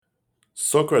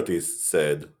Socrates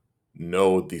said,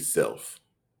 "Know thyself."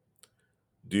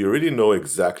 Do you really know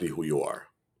exactly who you are?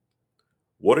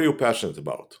 What are you passionate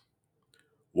about?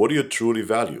 What do you truly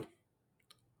value?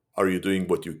 Are you doing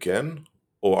what you can,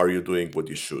 or are you doing what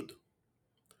you should?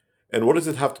 And what does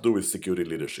it have to do with security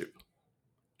leadership?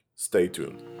 Stay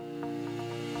tuned.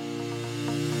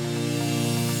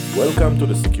 Welcome to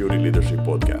the Security Leadership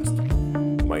Podcast.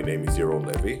 My name is Yaron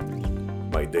Levy.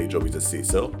 My day job is a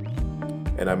CISO,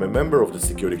 and I'm a member of the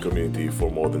security community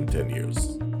for more than 10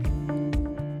 years.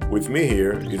 With me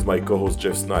here is my co-host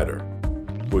Jeff Snyder,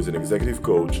 who is an executive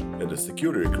coach and a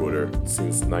security recruiter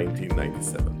since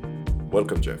 1997.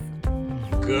 Welcome, Jeff.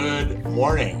 Good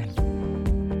morning.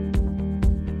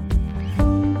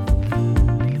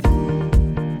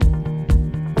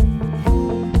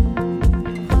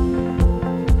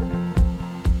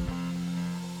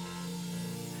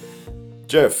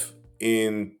 Jeff,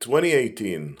 in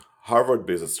 2018, Harvard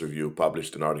Business Review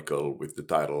published an article with the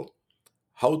title,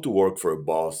 "How to Work for a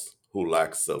Boss Who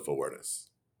Lacks Self-Awareness."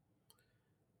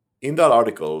 In that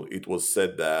article, it was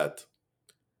said that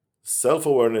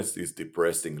self-awareness is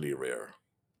depressingly rare.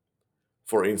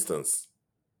 For instance,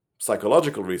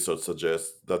 psychological research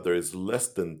suggests that there is less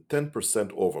than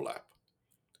 10% overlap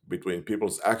between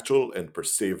people's actual and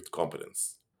perceived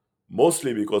competence,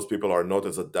 mostly because people are not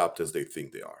as adept as they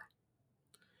think they are.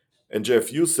 And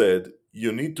Jeff, you said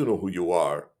you need to know who you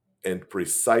are and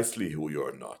precisely who you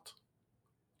are not.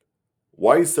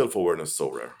 Why is self awareness so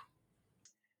rare?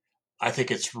 I think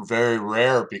it's very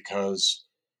rare because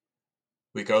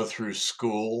we go through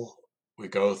school, we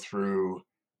go through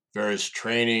various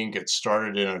training, get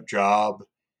started in a job,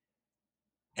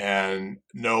 and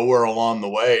nowhere along the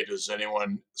way does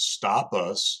anyone stop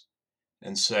us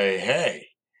and say, hey,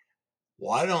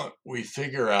 why don't we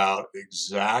figure out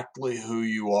exactly who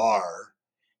you are,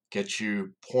 get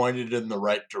you pointed in the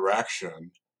right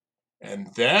direction,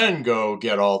 and then go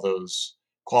get all those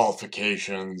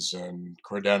qualifications and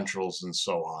credentials and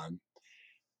so on.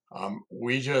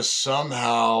 We just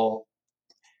somehow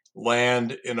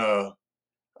land in a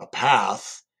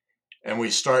path and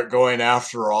we start going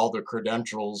after all the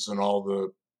credentials and all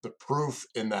the proof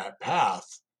in that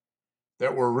path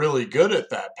that we're really good at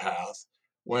that path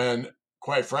when,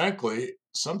 quite frankly,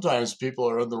 sometimes people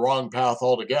are on the wrong path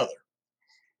altogether.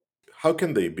 How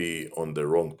can they be on the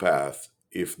wrong path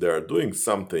if they are doing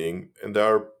something and they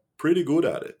are pretty good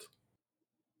at it?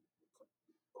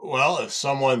 Well, if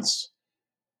someone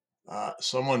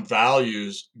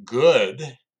values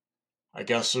good, I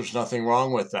guess there's nothing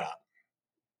wrong with that.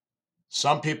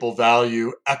 Some people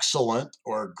value excellent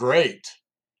or great.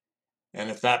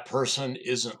 And if that person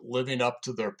isn't living up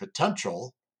to their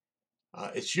potential,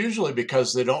 it's usually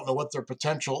because they don't know what their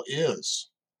potential is.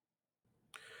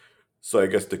 So I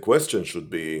guess the question should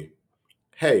be,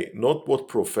 hey, not what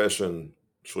profession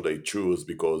should I choose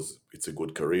because it's a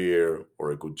good career or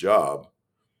a good job.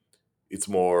 It's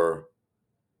more,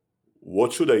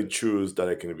 what should I choose that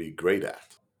I can be great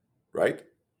at, right?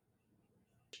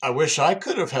 I wish I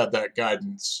could have had that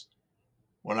guidance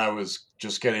when I was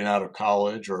just getting out of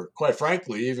college, or quite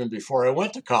frankly, even before I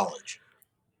went to college.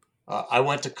 I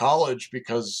went to college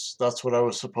because that's what I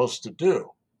was supposed to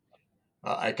do.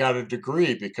 I got a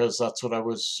degree because that's what I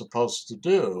was supposed to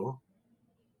do.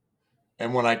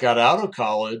 And when I got out of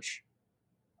college,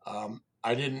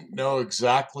 I didn't know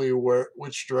exactly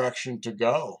which direction to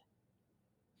go.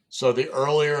 So the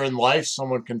earlier in life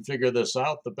someone can figure this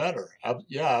out, the better.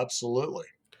 Yeah, absolutely.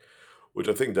 Which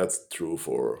I think that's true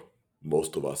for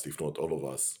most of us, if not all of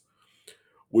us.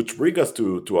 Which brings us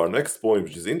to our next point,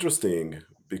 which is interesting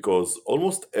because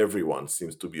almost everyone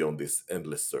seems to be on this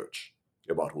endless search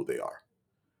about who they are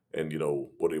and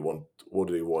what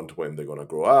do they want when they're gonna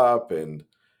grow up, and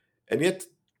yet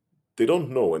they don't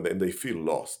know and they feel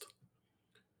lost.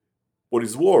 What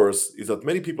is worse is that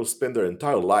many people spend their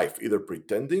entire life either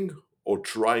pretending or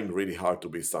trying really hard to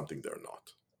be something they're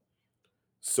not.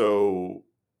 So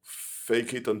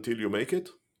fake it until you make it.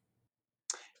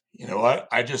 You know what?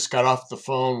 I just got off the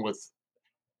phone with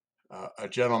a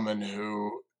gentleman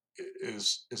who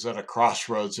is at a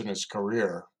crossroads in his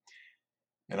career,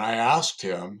 and I asked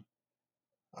him,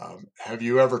 "Have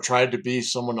you ever tried to be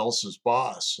someone else's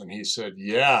boss?" And he said,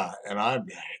 "Yeah, and I'm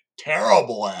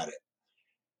terrible at it."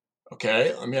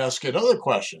 Okay, let me ask you another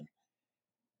question.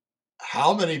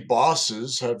 How many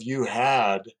bosses have you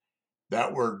had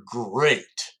that were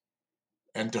great?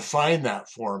 And define that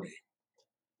for me.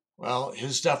 Well,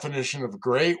 his definition of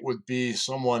great would be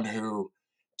someone who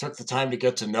took the time to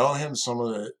get to know him,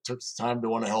 someone that took the time to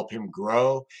want to help him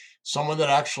grow, someone that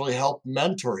actually helped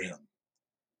mentor him.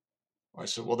 I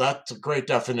said, well, that's a great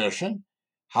definition.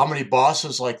 how many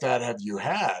bosses like that have you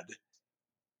had?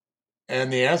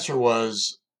 And the answer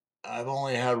was, I've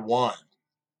only had one.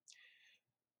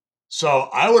 So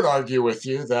I would argue with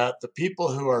you that the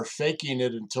people who are faking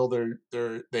it until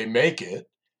they make it,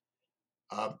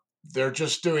 uh, they're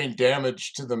just doing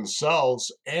damage to themselves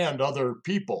and other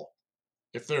people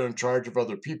if they're in charge of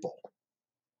other people,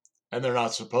 and they're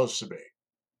not supposed to be.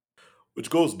 Which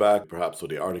goes back perhaps to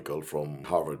the article from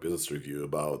Harvard Business Review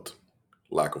about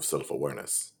lack of self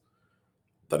awareness,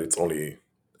 that it's only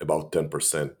about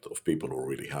 10% of people who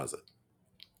really has it.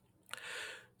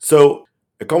 So,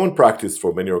 a common practice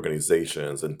for many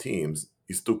organizations and teams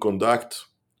is to conduct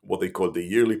what they call the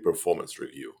yearly performance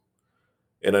review.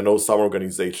 And I know some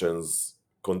organizations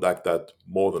conduct that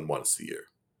more than once a year.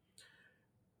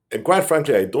 And quite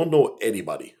frankly, I don't know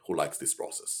anybody who likes this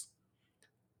process.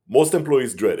 Most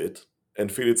employees dread it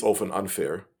and feel it's often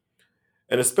unfair,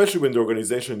 and especially when the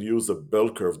organization uses a bell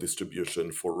curve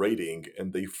distribution for rating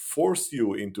and they force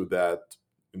you into that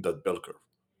bell curve.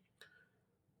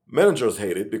 Managers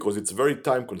hate it because it's very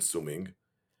time consuming,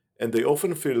 and they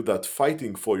often feel that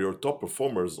fighting for your top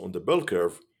performers on the bell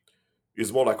curve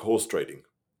is more like horse trading,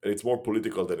 and it's more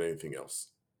political than anything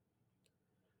else.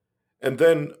 And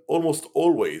then almost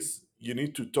always you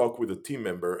need to talk with a team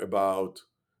member about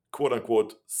quote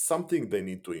unquote something they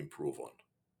need to improve on.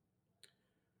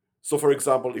 So, for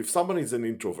example, if someone is an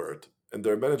introvert and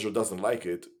their manager doesn't like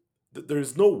it, there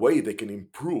is no way they can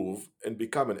improve and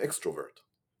become an extrovert.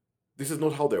 This is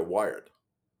not how they're wired.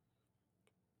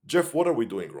 Jeff, what are we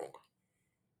doing wrong?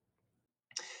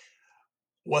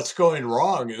 What's going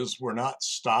wrong is we're not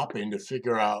stopping to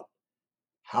figure out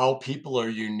how people are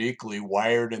uniquely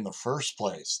wired in the first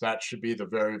place. That should be the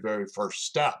very, very first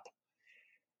step.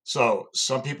 So,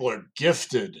 some people are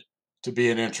gifted to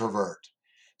be an introvert,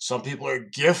 some people are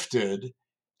gifted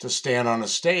to stand on a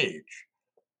stage.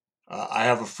 I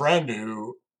have a friend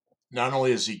who not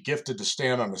only is he gifted to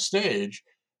stand on a stage,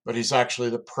 but he's actually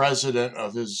the president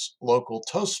of his local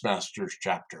Toastmasters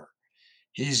chapter.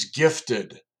 He's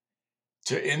gifted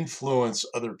to influence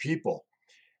other people.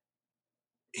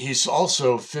 He's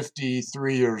also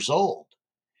 53 years old.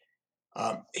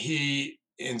 He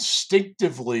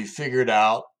instinctively figured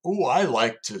out, oh, I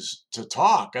like to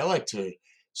talk. I like to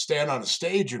stand on a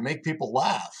stage and make people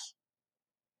laugh.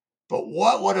 But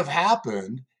what would have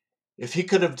happened if he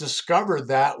could have discovered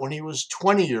that when he was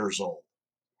 20 years old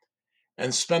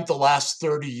and spent the last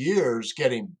 30 years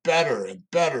getting better and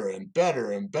better and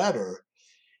better and better?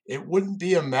 It wouldn't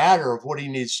be a matter of what he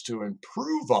needs to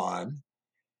improve on.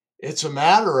 It's a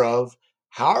matter of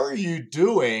how are you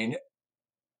doing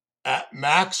at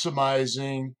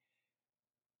maximizing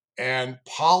and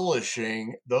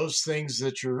polishing those things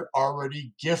that you're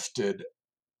already gifted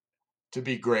to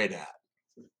be great at.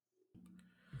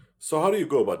 So, how do you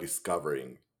go about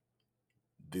discovering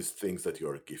these things that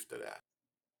you're gifted at?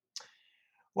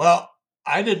 Well,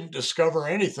 I didn't discover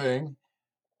anything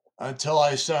until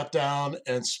I sat down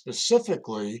and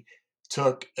specifically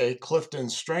took a Clifton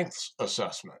Strengths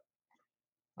assessment.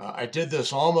 I did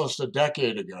this almost a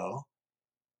decade ago,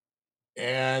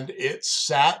 and it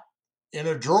sat in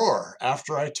a drawer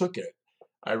after I took it.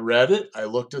 I read it, I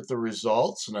looked at the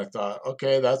results, and I thought,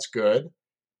 okay, that's good.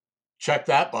 Check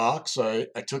that box. I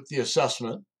took the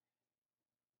assessment.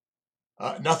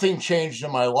 Nothing changed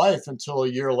in my life until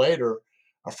a year later.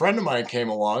 A friend of mine came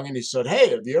along and he said, hey,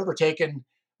 have you ever taken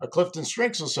a Clifton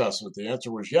Strengths assessment? The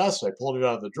answer was yes. I pulled it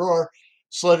out of the drawer,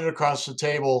 slid it across the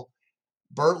table.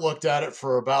 Bert looked at it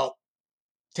for about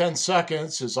 10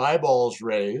 seconds, his eyeballs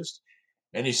raised,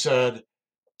 and he said,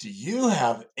 do you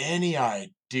have any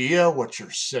idea what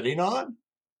you're sitting on?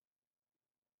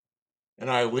 And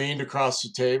I leaned across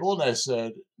the table and I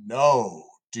said, no,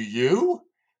 do you?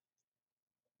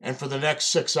 And for the next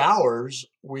 6 hours,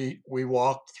 we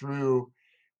walked through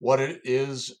what it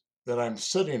is that I'm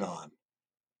sitting on.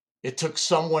 It took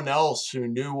someone else who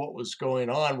knew what was going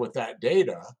on with that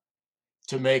data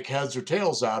to make heads or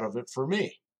tails out of it for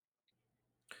me.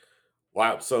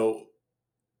 Wow. So,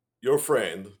 your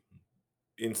friend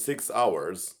in 6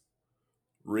 hours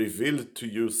revealed to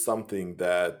you something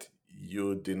that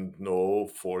you didn't know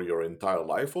for your entire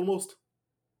life almost?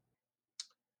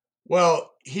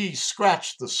 Well, he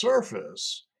scratched the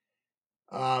surface.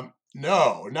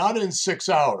 No, not in 6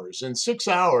 hours. In 6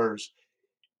 hours,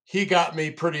 he got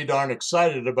me pretty darn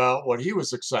excited about what he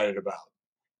was excited about.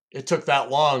 It took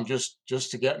that long just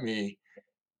to get me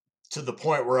to the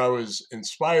point where I was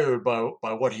inspired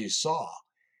by what he saw.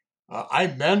 I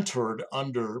mentored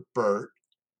under Bert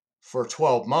for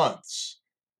 12 months.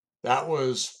 That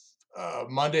was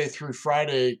Monday through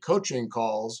Friday coaching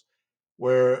calls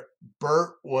where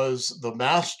Bert was the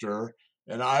master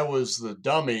and I was the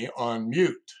dummy on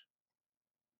mute.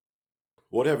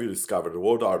 What have you discovered?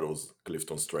 What are those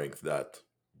Clifton strengths that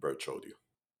Bert showed you?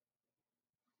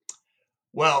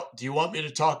 Well, do you want me to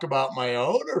talk about my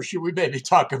own, or should we maybe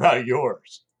talk about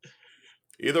yours?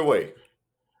 Either way,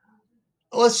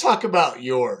 Let's talk about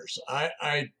yours.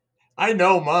 I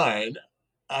know mine.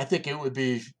 I think it would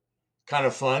be kind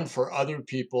of fun for other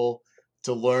people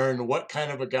to learn what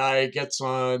kind of a guy gets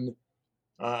on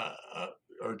uh, uh,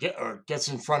 or gets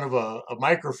in front of a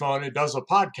microphone and does a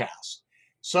podcast.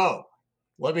 So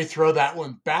let me throw that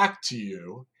one back to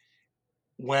you.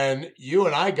 When you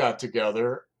and I got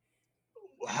together,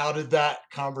 how did that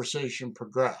conversation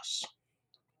progress?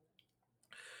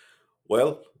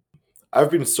 well,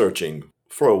 I've been searching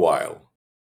for a while.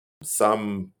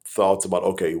 Some thoughts about,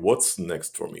 okay, what's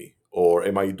next for me? Or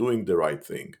am I doing the right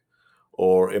thing?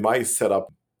 Or am I set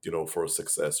up, for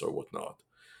success or whatnot?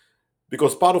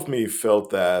 Because part of me felt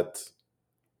that,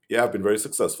 yeah, I've been very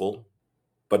successful,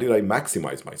 but did I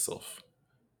maximize myself?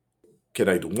 Can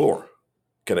I do more?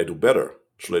 Can I do better?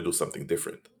 Should I do something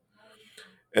different?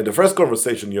 And the first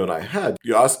conversation you and I had,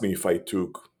 you asked me if I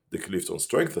took the Clifton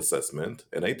Strength Assessment,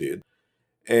 and I did.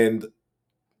 And,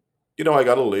 I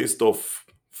got a list of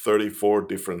 34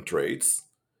 different traits,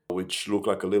 which look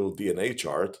like a little DNA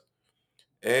chart.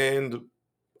 And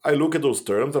I look at those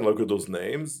terms and look at those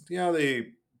names. Yeah,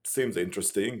 they seems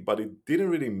interesting, but it didn't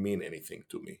really mean anything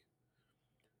to me.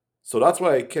 So that's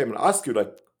why I came and asked you,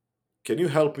 like, can you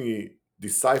help me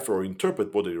decipher or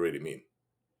interpret what they really mean?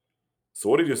 So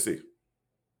what did you see?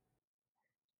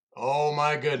 Oh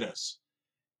my goodness.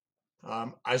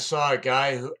 I saw a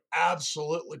guy who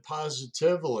absolutely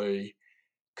positively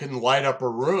can light up a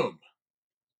room.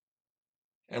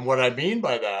 And what I mean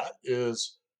by that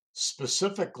is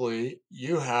specifically,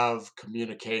 you have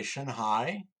communication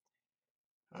high,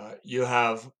 you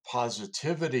have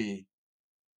positivity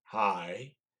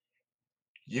high,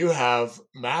 you have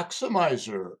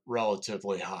maximizer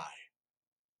relatively high.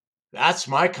 That's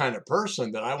my kind of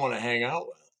person that I want to hang out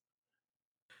with.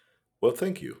 Well,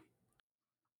 thank you.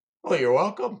 Well, you're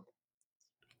welcome.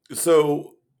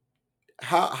 So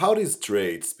how these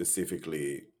traits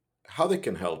specifically, how they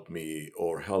can help me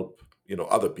or help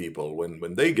other people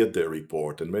when they get their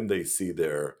report and when they see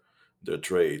their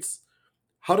traits,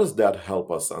 how does that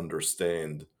help us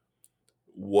understand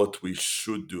what we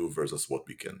should do versus what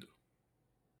we can do?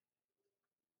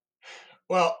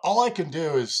 Well, all I can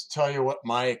do is tell you what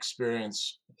my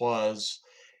experience was,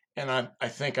 and I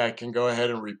think I can go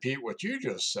ahead and repeat what you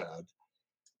just said.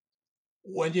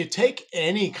 When you take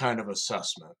any kind of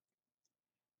assessment,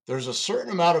 there's a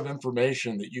certain amount of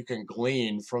information that you can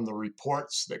glean from the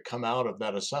reports that come out of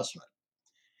that assessment.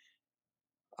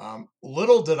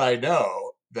 Little did I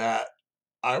know that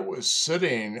I was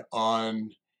sitting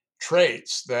on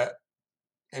traits that,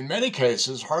 in many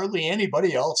cases, hardly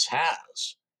anybody else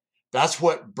has. That's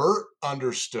what Bert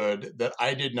understood that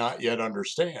I did not yet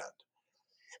understand.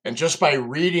 And just by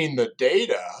reading the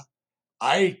data,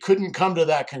 I couldn't come to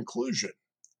that conclusion.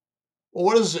 Well,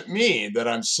 what does it mean that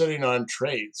I'm sitting on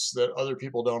traits that other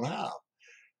people don't have?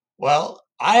 Well,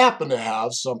 I happen to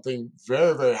have something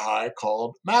very, very high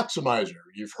called maximizer.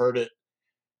 You've heard it,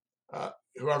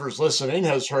 whoever's listening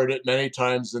has heard it many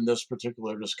times in this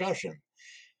particular discussion.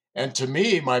 And to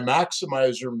me, my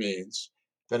maximizer means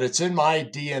that it's in my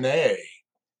DNA,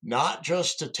 not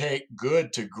just to take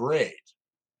good to great.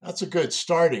 That's a good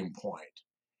starting point.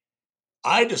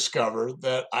 I discovered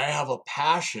that I have a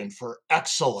passion for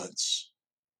excellence,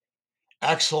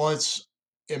 excellence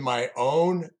in my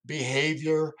own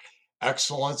behavior,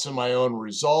 excellence in my own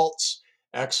results,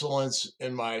 excellence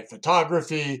in my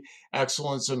photography,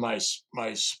 excellence in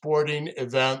my sporting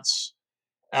events,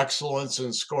 excellence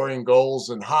in scoring goals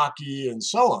in hockey, and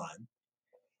so on.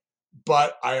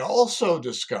 But I also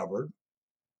discovered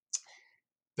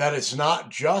that it's not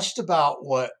just about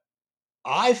what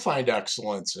I find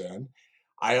excellence in.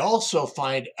 I also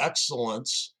find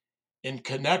excellence in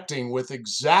connecting with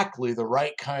exactly the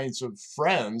right kinds of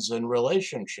friends and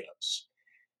relationships.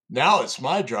 Now it's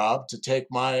my job to take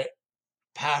my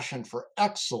passion for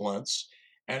excellence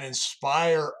and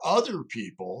inspire other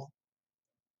people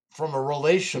from a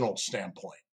relational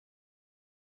standpoint.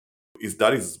 Is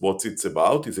what it's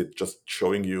about? Is it just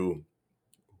showing you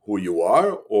who you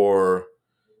are, or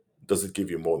does it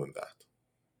give you more than that?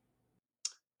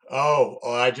 Oh,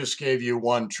 I just gave you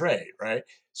one trait, right?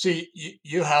 See,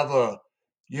 you have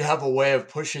a way of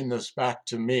pushing this back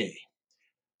to me.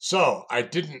 So I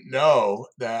didn't know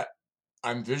that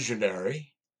I'm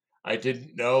visionary. I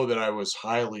didn't know that I was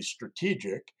highly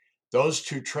strategic. Those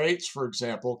two traits, for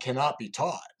example, cannot be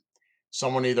taught.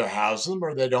 Someone either has them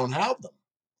or they don't have them.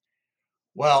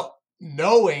 Well,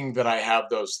 knowing that I have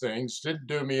those things didn't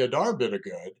do me a darn bit of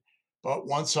good. But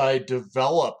once I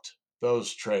developed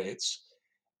those traits,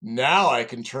 now I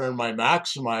can turn my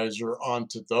maximizer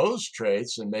onto those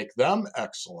traits and make them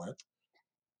excellent.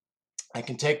 I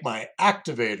can take my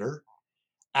activator.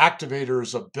 Activator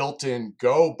is a built in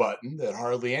go button that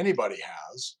hardly anybody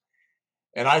has.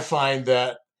 And I find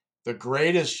that the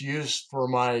greatest use for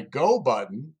my go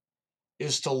button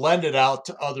is to lend it out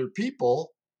to other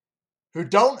people who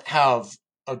don't have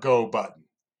a go button.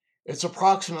 It's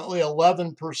approximately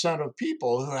 11% of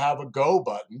people who have a go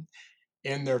button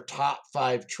in their top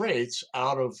 5 traits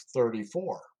out of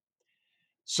 34.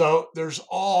 So there's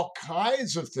all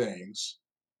kinds of things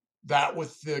that,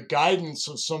 with the guidance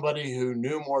of somebody who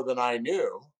knew more than I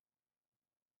knew,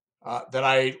 that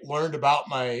I learned about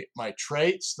my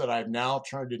traits that I've now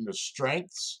turned into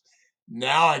strengths.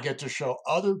 Now I get to show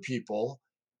other people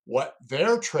what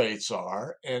their traits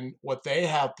are and what they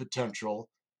have potential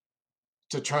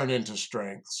to turn into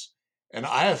strengths. And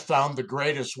I have found the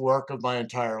greatest work of my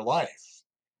entire life.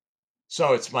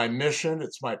 So it's my mission,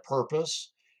 it's my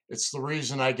purpose, it's the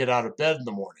reason I get out of bed in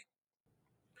the morning.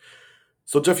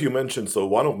 So, Jeff, you mentioned so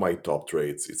one of my top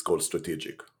traits is called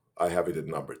strategic. I have it at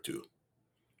number two.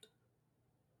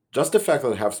 Just the fact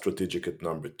that I have strategic at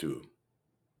number two,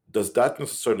 does that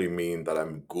necessarily mean that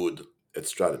I'm good at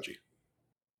strategy?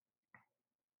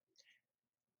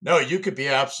 No, you could be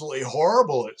absolutely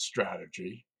horrible at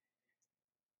strategy,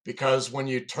 because when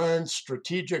you turn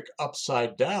strategic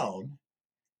upside down,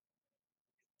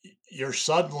 you're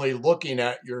suddenly looking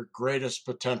at your greatest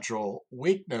potential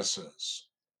weaknesses.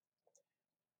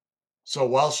 So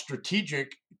while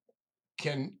strategic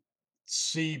can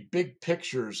see big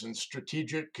pictures and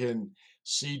strategic can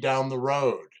see down the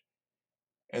road,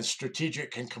 and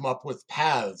strategic can come up with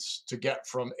paths to get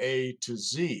from A to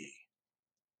Z,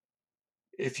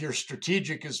 if your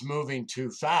strategic is moving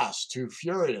too fast, too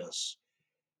furious,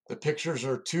 the pictures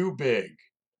are too big,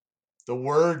 the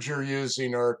words you're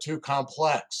using are too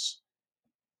complex,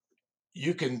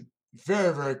 you can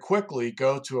very, very quickly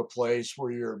go to a place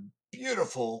where your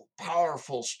beautiful,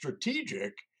 powerful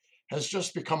strategic has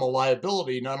just become a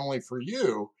liability, not only for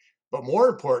you, but more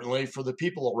importantly, for the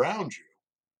people around you.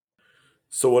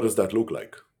 So, what does that look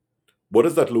like? What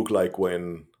does that look like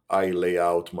when I lay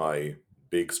out my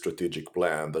big strategic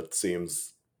plan that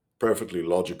seems perfectly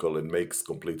logical and makes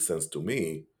complete sense to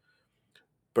me,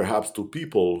 perhaps to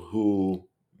people who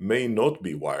may not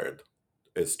be wired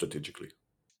as strategically?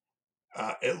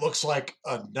 It looks like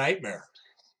a nightmare.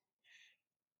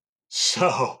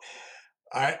 So,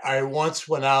 I once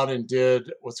went out and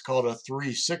did what's called a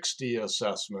 360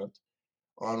 assessment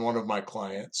on one of my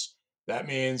clients. That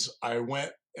means I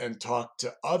went and talked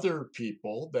to other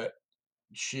people that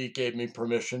she gave me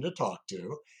permission to talk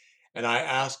to, and I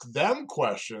asked them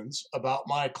questions about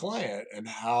my client and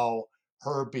how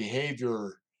her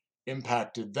behavior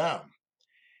impacted them.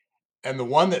 And the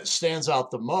one that stands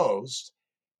out the most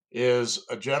is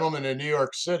a gentleman in New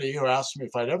York City who asked me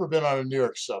if I'd ever been on a New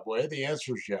York subway. The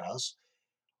answer is yes.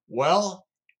 Well,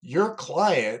 your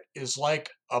client is like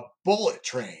a bullet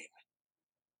train.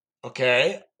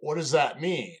 Okay, what does that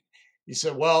mean? He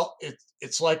said, well,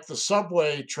 it's like the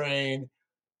subway train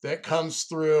that comes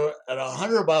through at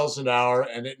 100 miles an hour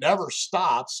and it never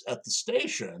stops at the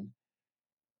station,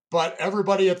 but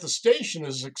everybody at the station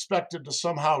is expected to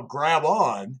somehow grab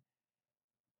on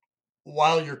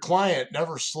while your client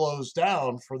never slows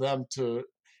down for them to,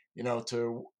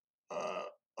 to uh,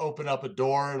 open up a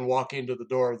door and walk into the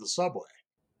door of the subway.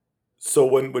 So,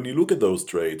 when you look at those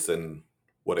traits, and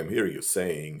what I'm hearing you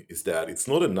saying is that it's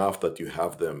not enough that you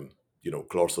have them,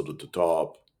 closer to the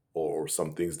top or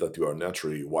some things that you are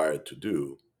naturally wired to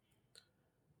do,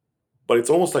 but it's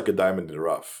almost like a diamond in the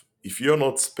rough. If you're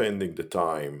not spending the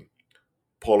time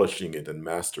polishing it and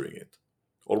mastering it,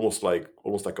 almost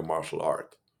like a martial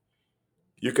art,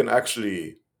 you can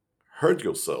actually hurt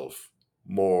yourself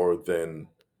more than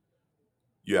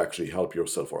you actually help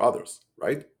yourself or others,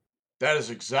 right? That is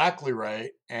exactly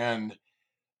right. And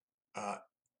uh,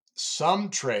 some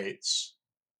traits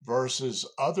versus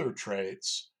other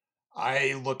traits,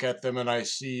 I look at them and I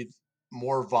see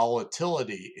more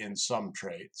volatility in some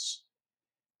traits,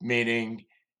 meaning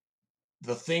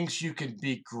the things you can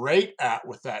be great at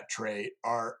with that trait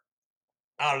are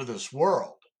out of this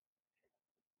world.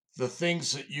 The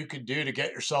things that you can do to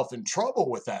get yourself in trouble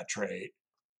with that trait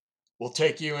will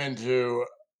take you into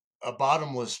a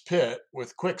bottomless pit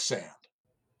with quicksand.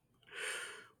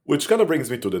 Which kind of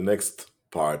brings me to the next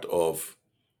part of,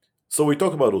 so we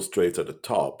talk about those traits at the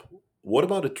top. What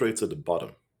about the traits at the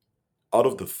bottom? Out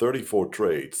of the 34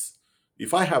 traits,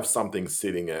 if I have something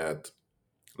sitting at,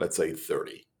 let's say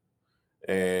 30.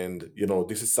 And,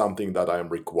 this is something that I'm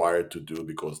required to do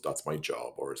because that's my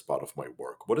job or as part of my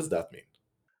work. What does that mean?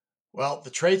 Well,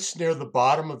 the traits near the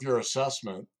bottom of your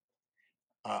assessment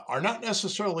are not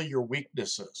necessarily your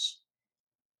weaknesses.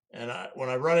 And when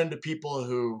I run into people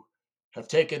who have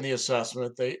taken the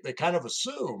assessment, they kind of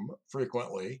assume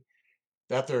frequently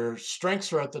that their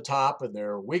strengths are at the top and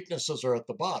their weaknesses are at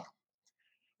the bottom.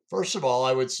 First of all,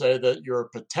 I would say that your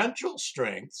potential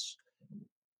strengths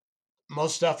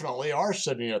most definitely are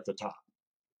sitting at the top.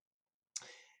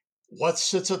 What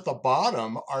sits at the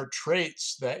bottom are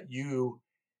traits that you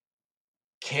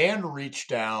can reach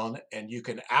down and you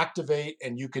can activate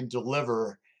and you can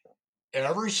deliver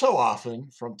every so often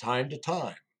from time to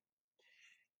time.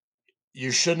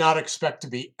 You should not expect to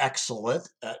be excellent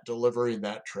at delivering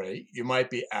that trait. You might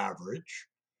be average.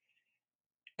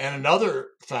 And another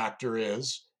factor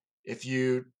is if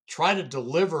you try to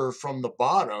deliver from the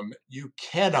bottom, you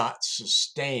cannot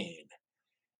sustain.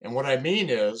 And what I mean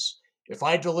is, if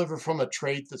I deliver from a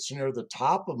trait that's near the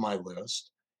top of my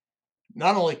list,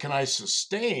 not only can I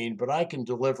sustain, but I can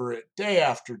deliver it day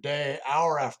after day,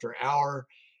 hour after hour.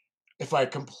 If I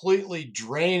completely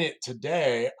drain it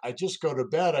today, I just go to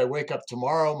bed, I wake up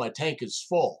tomorrow, my tank is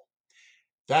full.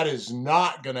 That is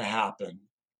not going to happen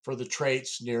for the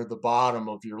traits near the bottom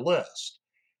of your list.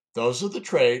 Those are the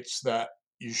traits that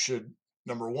you should,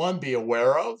 number one, be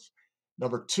aware of.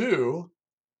 Number two,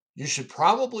 you should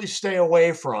probably stay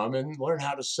away from and learn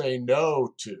how to say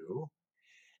no to.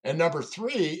 And number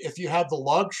three, if you have the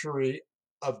luxury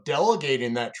of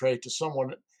delegating that trait to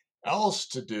someone else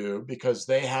to do because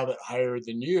they have it higher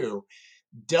than you,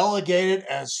 delegate it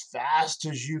as fast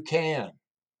as you can.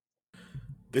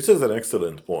 This is an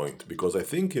excellent point because I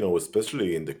think,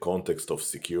 especially in the context of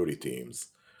security teams,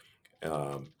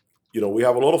 um, we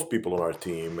have a lot of people on our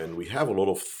team and we have a lot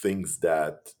of things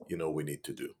that, we need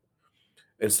to do.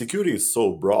 And security is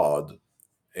so broad,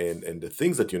 and the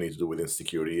things that you need to do within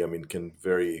security, I mean, can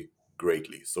vary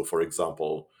greatly. So, for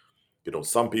example,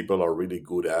 some people are really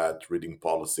good at reading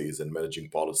policies and managing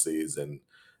policies and,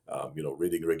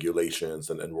 reading regulations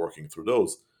and working through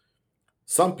those.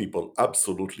 Some people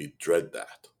absolutely dread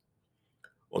that.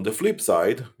 On the flip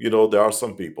side, there are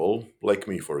some people, like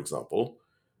me, for example,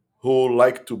 who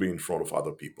like to be in front of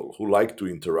other people, who like to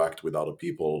interact with other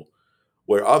people,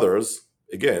 where others,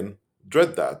 again,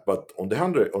 dread that. But on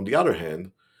the other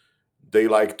hand, they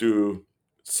like to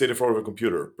sit in front of a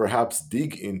computer, perhaps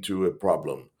dig into a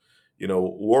problem,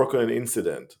 work on an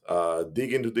incident,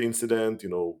 dig into the incident,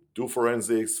 do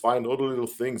forensics, find all the little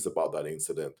things about that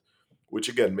incident, which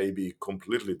again may be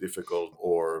completely difficult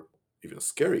or even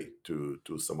scary to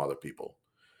some other people.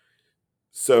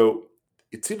 So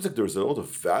it seems like there's a lot of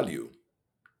value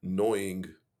knowing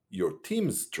your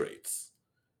team's traits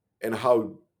and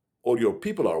how all your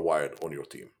people are wired on your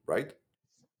team, right?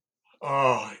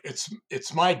 Oh,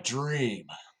 it's my dream.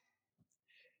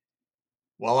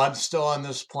 While I'm still on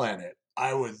this planet,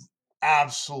 I would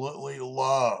absolutely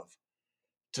love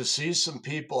to see some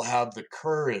people have the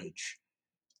courage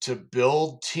to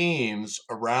build teams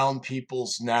around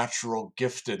people's natural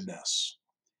giftedness.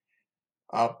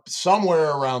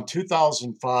 Somewhere around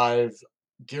 2005,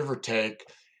 give or take,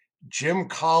 Jim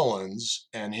Collins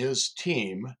and his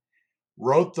team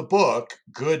wrote the book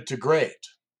Good to Great.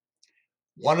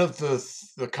 One of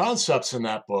the concepts in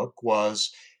that book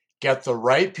was get the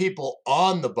right people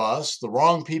on the bus, the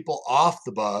wrong people off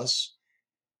the bus,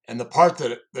 and the part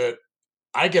that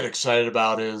I get excited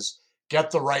about is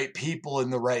get the right people in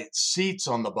the right seats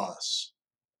on the bus.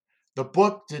 The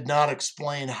book did not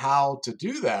explain how to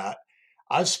do that.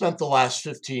 I've spent the last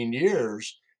 15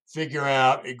 years figuring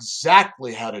out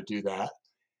exactly how to do that.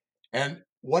 And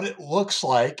what it looks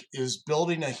like is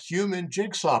building a human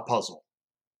jigsaw puzzle.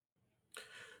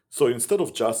 So instead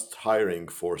of just hiring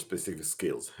for specific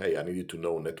skills, hey, I need you to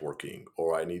know networking,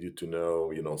 or I need you to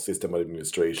know, system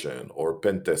administration, or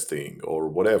pen testing, or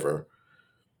whatever,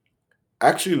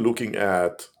 actually looking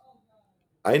at,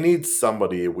 I need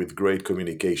somebody with great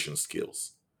communication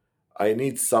skills. I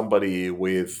need somebody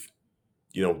with,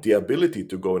 the ability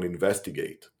to go and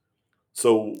investigate.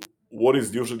 So what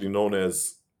is usually known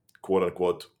as quote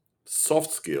unquote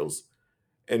soft skills,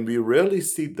 and we rarely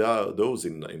see those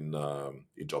in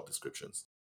job descriptions.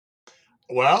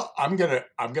 Well, I'm gonna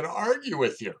argue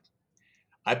with you.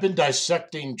 I've been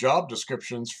dissecting job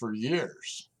descriptions for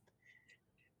years.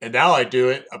 And now I do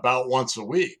it about once a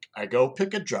week. I go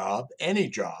pick a job, any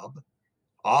job,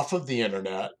 off of the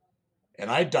internet,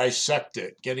 and I dissect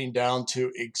it, getting down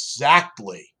to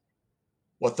exactly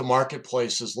what the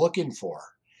marketplace is looking for.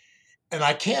 And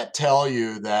I can't tell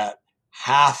you that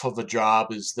half of a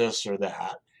job is this or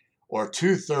that, or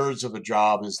 2/3 of a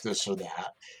job is this or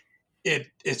that.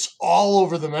 It's all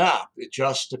over the map. It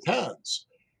just depends.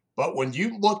 But when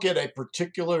you look at a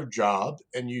particular job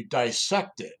and you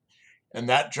dissect it, and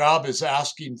that job is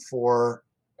asking for,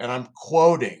 and I'm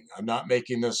quoting, I'm not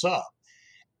making this up,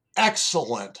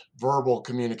 excellent verbal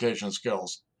communication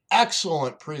skills,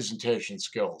 excellent presentation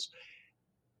skills,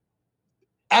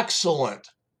 excellent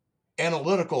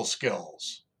analytical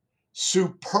skills,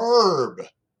 superb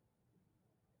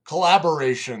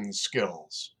collaboration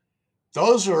skills.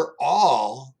 Those are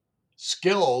all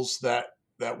skills that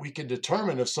we can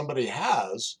determine if somebody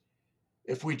has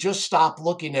if we just stop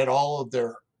looking at all of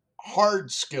their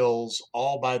hard skills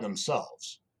all by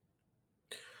themselves.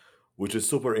 Which is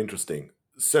super interesting.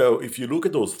 So if you look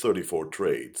at those 34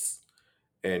 traits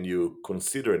and you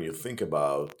consider and you think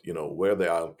about, where they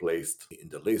are placed in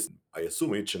the list, I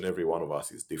assume each and every one of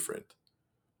us is different.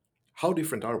 How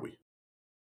different are we?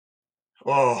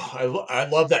 Oh, I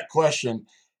love that question.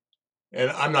 And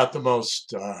I'm not the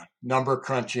most number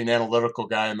crunching analytical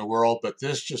guy in the world, but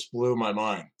this just blew my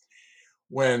mind.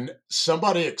 When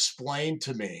somebody explained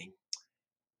to me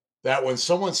that when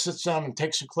someone sits down and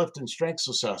takes a Clifton Strengths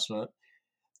Assessment,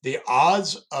 the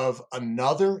odds of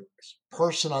another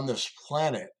person on this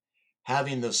planet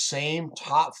having the same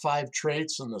top 5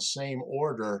 traits in the same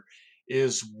order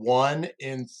is 1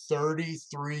 in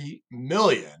 33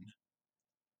 million.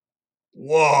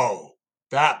 Whoa,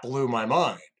 that blew my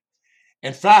mind.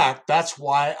 In fact, that's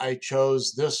why I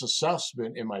chose this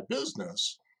assessment in my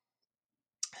business,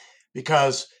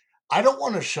 because I don't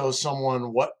want to show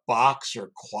someone what box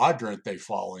or quadrant they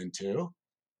fall into.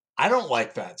 I don't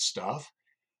like that stuff.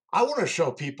 I want to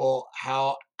show people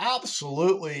how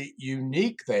absolutely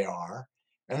unique they are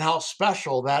and how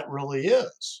special that really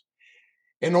is.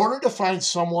 In order to find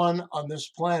someone on this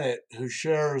planet who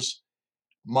shares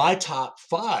my top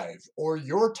 5 or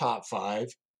your top 5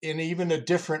 in even a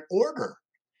different order,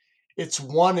 it's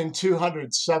 1 in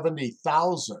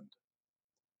 270,000.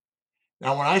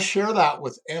 Now, when I share that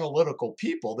with analytical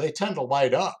people, they tend to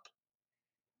light up.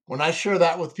 When I share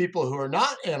that with people who are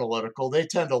not analytical, they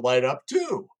tend to light up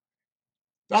too.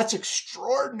 That's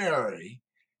extraordinary.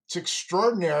 It's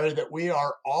extraordinary that we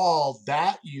are all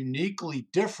that uniquely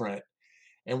different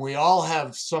and we all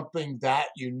have something that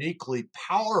uniquely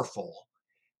powerful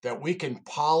that we can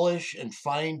polish and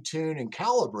fine tune and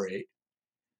calibrate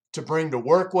to bring to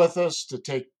work with us, to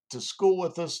take to school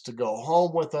with us, to go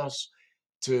home with us,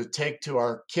 to take to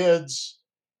our kids.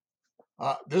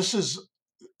 This is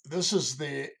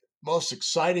the most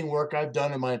exciting work I've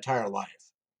done in my entire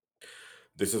life.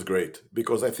 This is great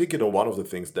because I think, one of the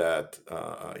things that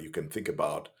you can think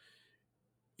about,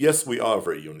 yes, we are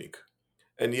very unique.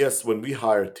 And yes, when we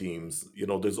hire teams,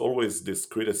 there's always this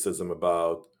criticism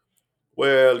about,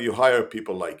 well, you hire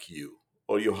people like you,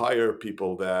 or you hire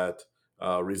people that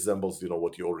resembles,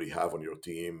 what you already have on your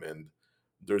team, and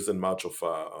there isn't much of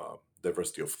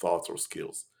diversity of thoughts or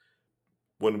skills.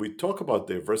 When we talk about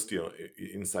diversity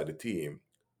inside a team,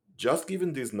 just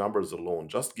given these numbers alone,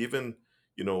 just given,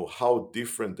 how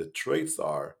different the traits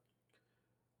are,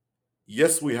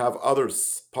 yes, we have other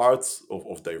parts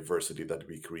of diversity that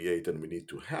we create and we need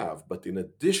to have. But in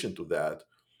addition to that,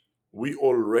 we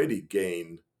already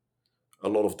gain a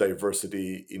lot of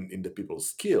diversity in the people's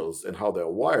skills and how they're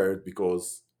wired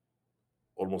because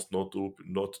almost not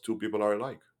two people are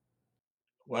alike.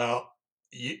 Well,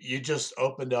 you just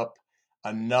opened up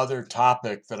another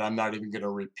topic that I'm not even going to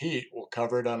repeat. We'll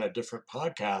cover it on a different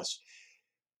podcast.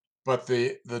 But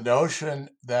the notion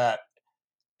that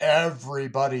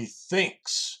everybody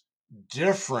thinks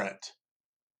different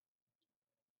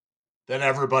than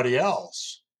everybody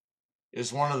else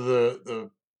is one of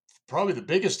the probably the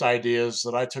biggest ideas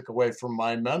that I took away from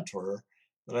my mentor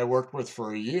that I worked with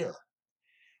for a year.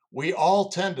 We all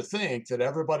tend to think that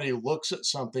everybody looks at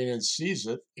something and sees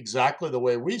it exactly the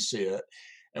way we see it,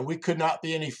 and we could not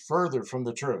be any further from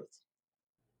the truth.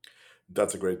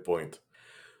 That's a great point.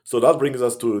 So that brings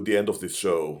us to the end of this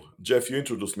show. Jeff, you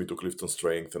introduced me to Clifton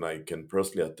Strength, and I can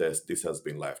personally attest this has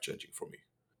been life changing for me.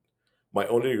 My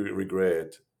only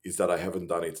regret is that I haven't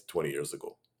done it 20 years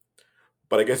ago.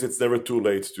 But I guess it's never too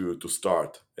late to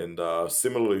start. And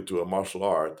similarly to a martial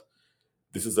art,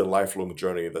 this is a lifelong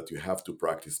journey that you have to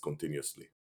practice continuously.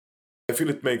 I feel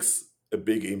it makes a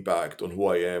big impact on who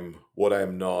I am, what I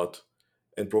am not,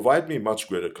 and provide me much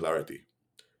greater clarity.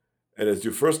 And as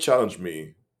you first challenged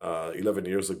me 11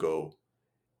 years ago,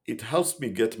 it helps me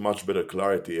get much better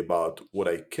clarity about what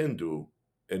I can do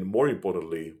and, more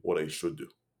importantly, what I should do.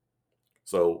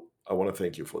 So I want to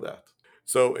thank you for that.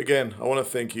 So again, I want to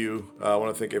thank you. I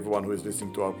want to thank everyone who is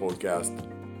listening to our podcast.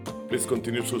 Please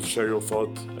continue to share your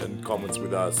thoughts and comments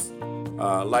with us.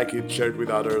 Like it, share it with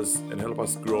others, and help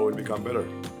us grow and become better.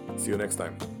 See you next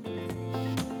time.